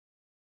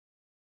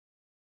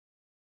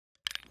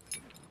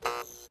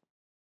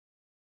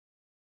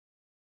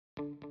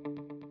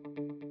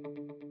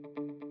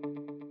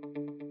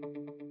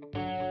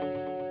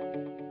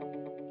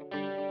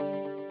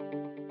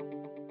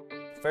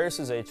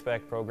Ferris's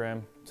HVAC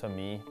program, to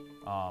me,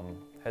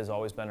 has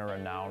always been a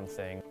renowned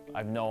thing.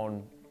 I've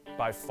known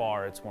by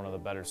far it's one of the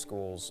better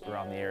schools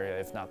around the area,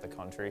 if not the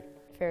country.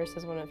 Ferris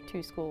is one of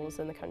 2 schools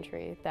in the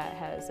country that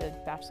has a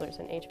bachelor's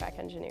in HVAC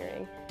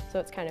engineering. So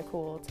it's kind of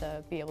cool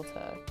to be able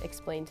to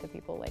explain to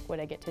people like what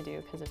I get to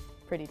do, because it's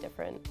pretty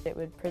different. It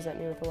would present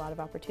me with a lot of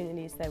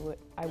opportunities that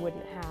I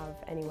wouldn't have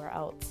anywhere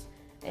else.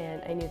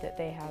 And I knew that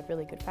they had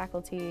really good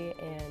faculty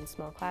and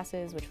small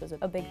classes, which was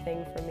a big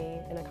thing for me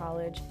in a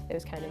college. It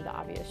was kind of the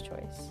obvious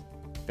choice.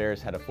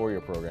 Ferris had a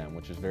 4-year program,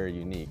 which is very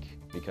unique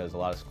because a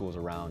lot of schools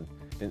around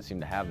didn't seem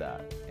to have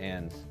that.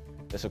 And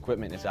this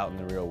equipment is out in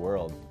the real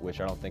world, which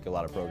I don't think a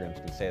lot of programs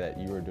can say that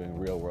you are doing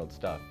real world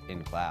stuff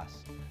in class.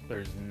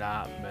 There's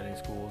not many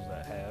schools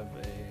that have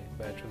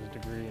a bachelor's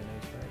degree in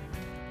HVAC.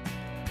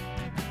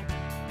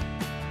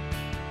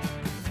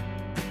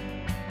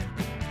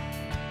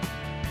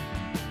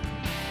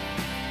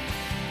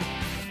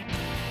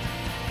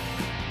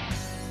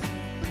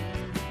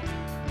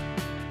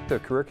 The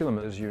curriculum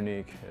is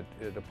unique.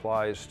 It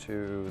applies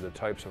to the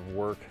types of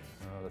work,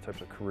 the types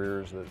of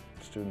careers that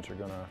students are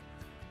going to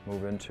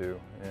move into,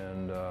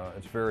 and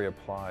it's very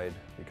applied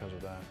because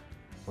of that.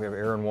 We have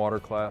air and water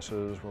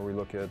classes where we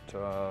look at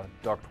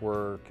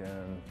ductwork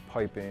and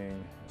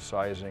piping,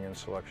 sizing and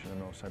selection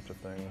and those types of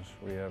things.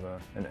 We have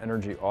an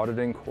energy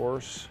auditing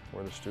course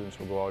where the students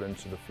will go out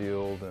into the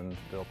field and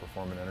they'll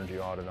perform an energy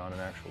audit on an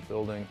actual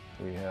building.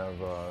 We have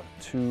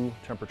 2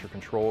 temperature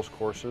controls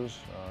courses,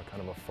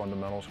 kind of a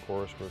fundamentals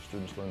course where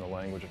students learn the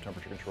language of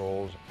temperature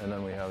controls. And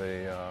then we have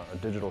a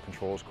digital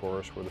controls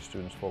course where the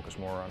students focus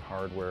more on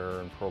hardware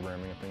and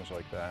programming and things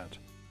like that.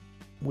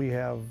 We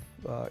have,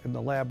 in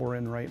the lab we're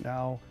in right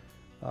now,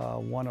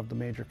 one of the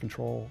major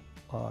control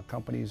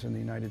companies in the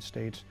United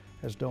States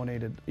has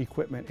donated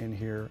equipment in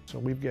here. So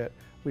we get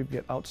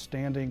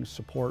outstanding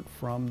support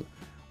from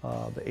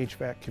the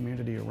HVAC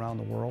community around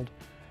the world.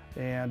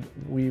 And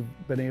we've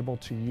been able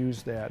to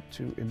use that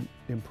to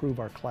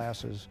improve our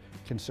classes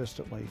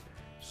consistently.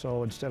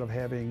 So instead of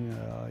having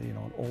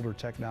an older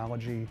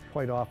technology,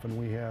 quite often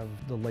we have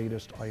the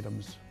latest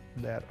items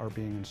that are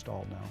being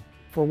installed now.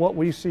 For what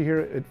we see here,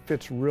 it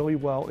fits really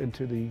well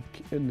into the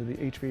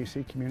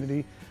HVAC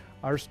community.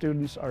 Our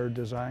students are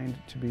designed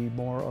to be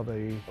more of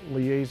a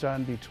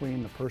liaison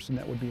between the person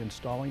that would be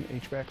installing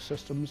HVAC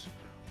systems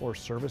or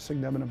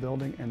servicing them in a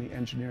building and the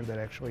engineer that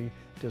actually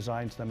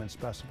designs them and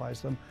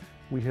specifies them.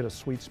 We hit a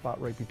sweet spot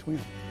right between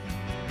them.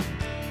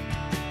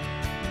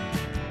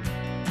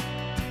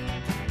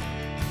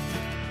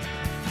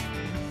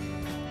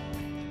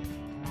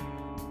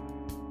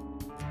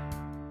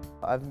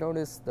 I've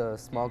noticed the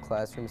small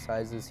classroom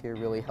sizes here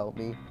really help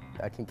me.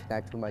 I can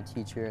connect with my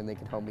teacher and they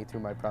can help me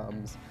through my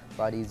problems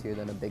a lot easier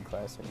than a big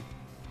classroom.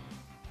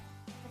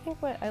 I think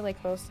what I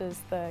like most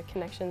is the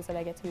connections that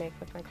I get to make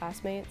with my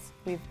classmates.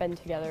 We've been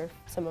together,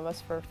 some of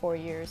us, for 4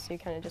 years, so you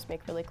kind of just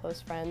make really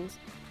close friends.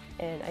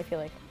 And I feel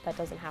like that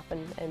doesn't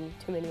happen in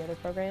too many other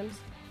programs.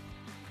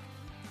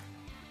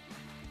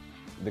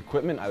 The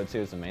equipment, I would say,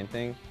 was the main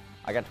thing.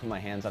 I got to put my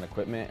hands on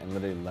equipment and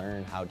literally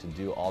learn how to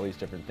do all these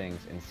different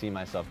things and see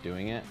myself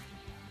doing it,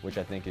 which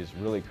I think is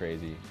really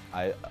crazy.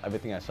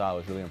 Everything I saw I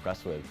was really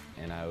impressed with,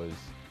 and I was,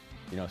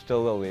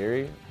 still a little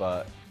leery,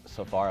 but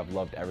so far I've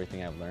loved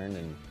everything I've learned,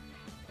 and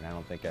I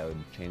don't think I would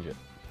change it.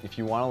 If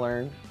you want to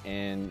learn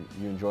and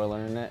you enjoy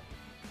learning it,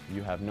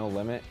 you have no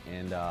limit,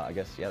 and I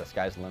guess, yeah, the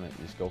sky's the limit.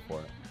 Just go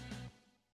for it.